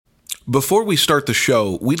Before we start the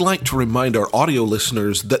show, we'd like to remind our audio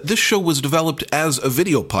listeners that this show was developed as a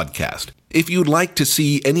video podcast. If you'd like to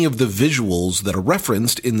see any of the visuals that are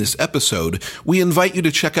referenced in this episode, we invite you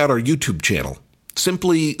to check out our YouTube channel.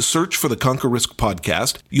 Simply search for the Conquer Risk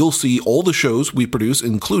podcast. You'll see all the shows we produce,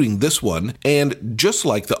 including this one, and just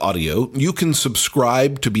like the audio, you can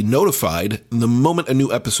subscribe to be notified the moment a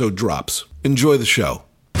new episode drops. Enjoy the show.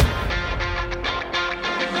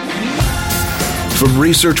 From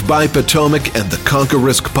Research by Potomac and the Conquer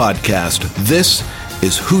Risk podcast, this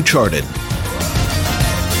is Who Charted.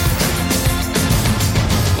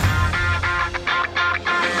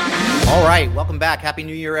 All right, welcome back. Happy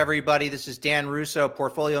New Year, everybody. This is Dan Russo,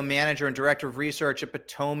 Portfolio Manager and Director of Research at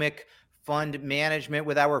Potomac Fund Management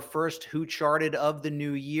with our first Who Charted of the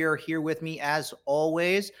new year. Here with me, as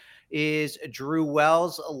always, is Drew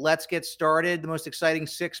Wells. Let's get started. The most exciting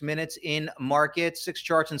 6 minutes in market. 6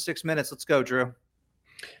 charts in 6 minutes. Let's go, Drew.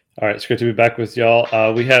 All right, it's great to be back with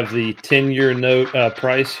y'all. We have the 10-year note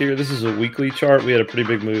price here. This is a weekly chart. We had a pretty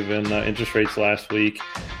big move in interest rates last week.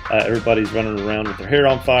 Everybody's running around with their hair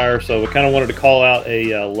on fire, so we kind of wanted to call out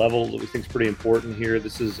a level that we think is pretty important here.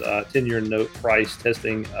 This is 10-year note price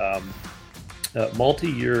testing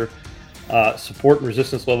multi-year support and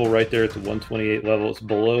resistance level right there at the 128 level. It's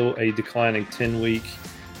below a declining 10-week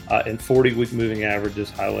and 40-week moving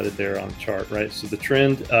averages highlighted there on the chart, right? So the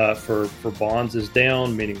trend for bonds is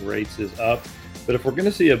down, meaning rates is up. But if we're going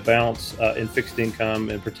to see a bounce in fixed income,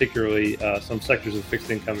 and particularly some sectors of fixed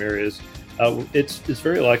income areas, it's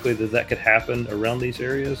very likely that could happen around these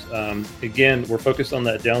areas. Again, we're focused on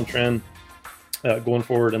that downtrend going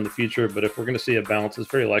forward in the future. But if we're going to see a bounce,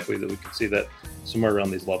 it's very likely that we could see that somewhere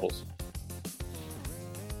around these levels.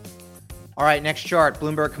 All right, next chart,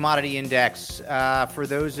 Bloomberg Commodity Index. For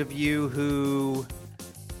those of you who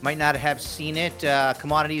might not have seen it,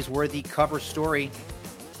 commodities were the cover story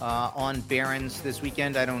on Barron's this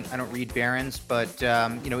weekend. I don't read Barron's, but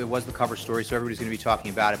it was the cover story, so everybody's going to be talking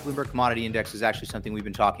about it. Bloomberg Commodity Index is actually something we've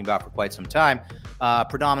been talking about for quite some time,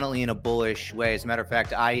 predominantly in a bullish way. As a matter of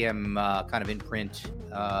fact, I am kind of in print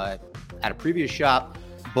at a previous shop.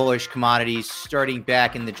 Bullish commodities starting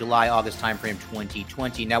back in the July-August timeframe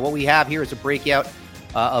 2020. Now, what we have here is a breakout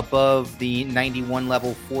above the 91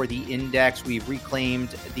 level for the index. We've reclaimed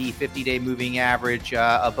the 50-day moving average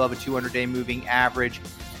above a 200-day moving average.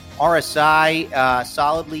 RSI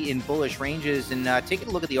solidly in bullish ranges. And taking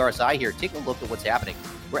a look at the RSI here, take a look at what's happening.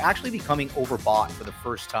 We're actually becoming overbought for the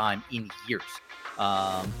first time in years.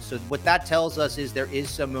 So what that tells us is there is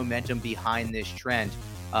some momentum behind this trend.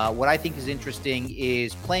 What I think is interesting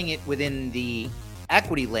is playing it within the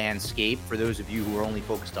equity landscape. For those of you who are only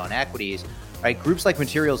focused on equities, right? Groups like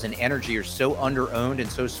materials and energy are so under-owned and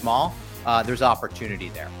so small. There's opportunity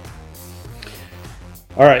there.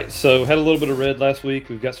 All right, so had a little bit of red last week.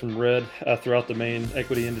 We've got some red throughout the main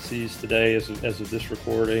equity indices today as of this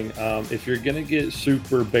recording. If you're going to get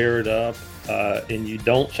super bared up and you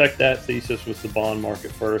don't check that thesis with the bond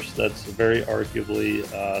market first, that's very arguably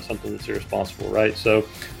something that's irresponsible, right? So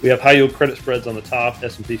we have high yield credit spreads on the top,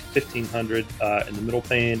 S&P 1500 in the middle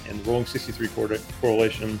pane, and the rolling 63-day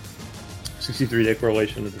correlation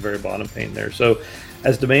at the very bottom pane there. So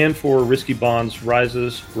as demand for risky bonds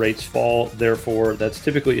rises, rates fall. Therefore, that's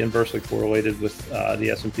typically inversely correlated with the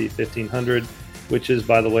S&P 1500, which is,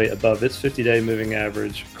 by the way, above its 50-day moving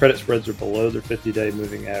average. Credit spreads are below their 50-day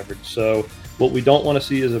moving average. So what we don't want to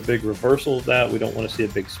see is a big reversal of that. We don't want to see a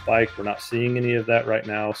big spike. We're not seeing any of that right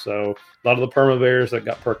now. So a lot of the perma bears that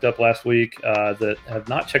got perked up last week that have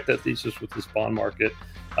not checked that thesis with this bond market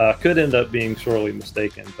could end up being sorely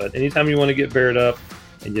mistaken. But anytime you want to get bared up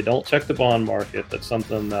and you don't check the bond market, that's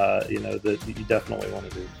something that you definitely want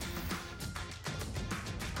to do.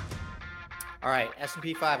 All right,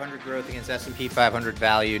 S&P 500 growth against S&P 500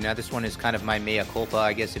 value. Now, this one is kind of my mea culpa,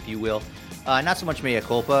 I guess, if you will. Not so much mea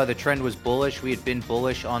culpa. The trend was bullish. We had been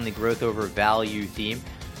bullish on the growth over value theme,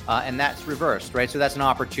 and that's reversed, right? So that's an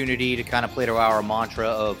opportunity to kind of play to our mantra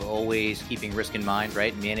of always keeping risk in mind,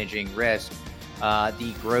 right? Managing risk.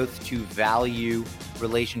 The growth to value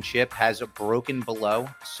relationship has broken below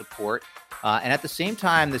support. And at the same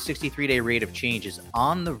time, the 63-day rate of change is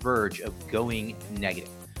on the verge of going negative.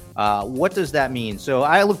 What does that mean? So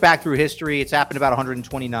I look back through history. It's happened about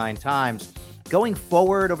 129 times. Going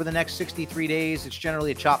forward over the next 63 days, it's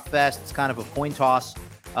generally a chop fest. It's kind of a coin toss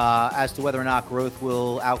as to whether or not growth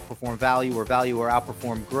will outperform value or value or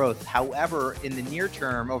outperform growth. However, in the near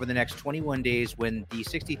term, over the next 21 days, when the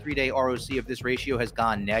 63-day ROC of this ratio has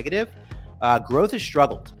gone negative, growth has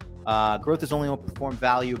struggled. Growth has only outperformed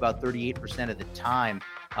value about 38% of the time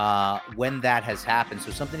when that has happened.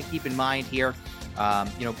 So something to keep in mind here.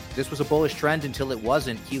 This was a bullish trend until it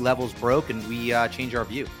wasn't. Key levels broke, and we changed our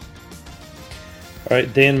view. All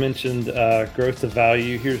right, Dan mentioned growth to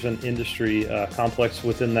value. Here's an industry complex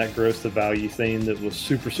within that growth to value theme that was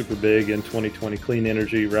super, super big in 2020. Clean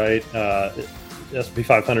energy, right? S&P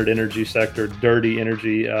 500 energy sector, dirty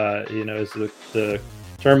energy, as the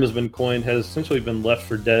term has been coined, has essentially been left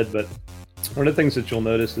for dead. But one of the things that you'll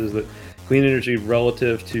notice is that clean energy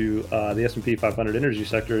relative to the S&P 500 energy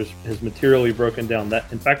sector has materially broken down.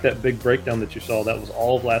 In fact, that big breakdown that you saw, that was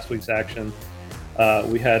all of last week's action.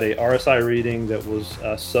 We had a RSI reading that was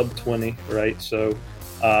sub 20, right? So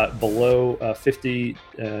below 50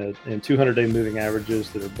 and 200-day moving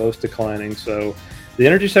averages that are both declining. So the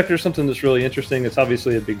energy sector is something that's really interesting. It's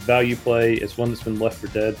obviously a big value play. It's one that's been left for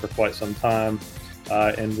dead for quite some time.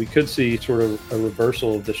 And we could see sort of a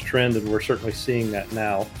reversal of this trend, and we're certainly seeing that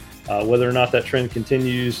now. Whether or not that trend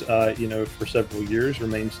continues, for several years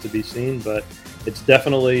remains to be seen, but it's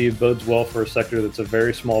definitely bodes well for a sector that's a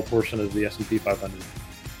very small portion of the S&P 500.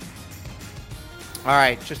 All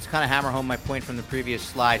right, just to kind of hammer home my point from the previous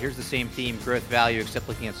slide, here's the same theme, growth value, except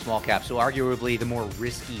looking at small caps. So arguably the more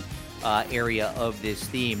risky area of this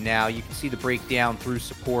theme. Now, you can see the breakdown through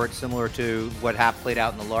support, similar to what played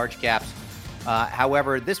out in the large caps.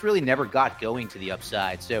 However, this really never got going to the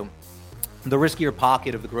upside. So the riskier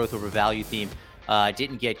pocket of the growth over value theme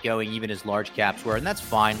didn't get going even as large caps were, and that's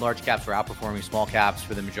fine. Large caps were outperforming small caps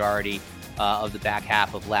for the majority of the back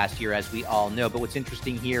half of last year, as we all know. But what's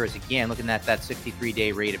interesting here is, again, looking at that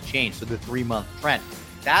 63-day rate of change, so the 3-month trend.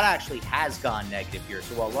 That actually has gone negative here.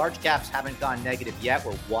 So while large caps haven't gone negative yet,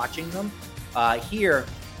 we're watching them. Here,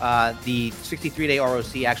 the 63-day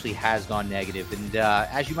ROC actually has gone negative. And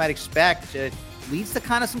as you might expect, it leads to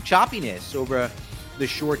kind of some choppiness over the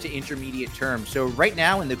short to intermediate term. So right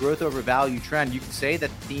now in the growth over value trend, you can say that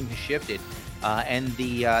the theme has shifted. And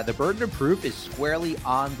the burden of proof is squarely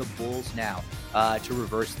on the bulls now to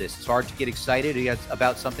reverse this. It's hard to get excited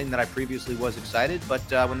about something that I previously was excited, but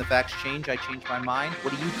when the facts change, I change my mind.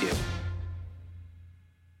 What do you do?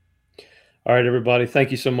 All right, everybody. Thank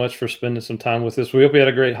you so much for spending some time with us. We hope you had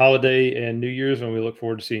a great holiday and New Year's, and we look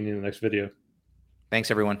forward to seeing you in the next video. Thanks,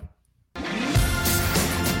 everyone.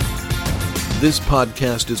 This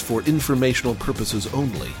podcast is for informational purposes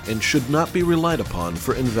only and should not be relied upon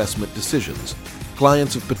for investment decisions.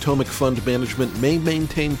 Clients of Potomac Fund Management may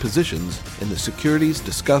maintain positions in the securities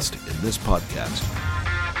discussed in this podcast.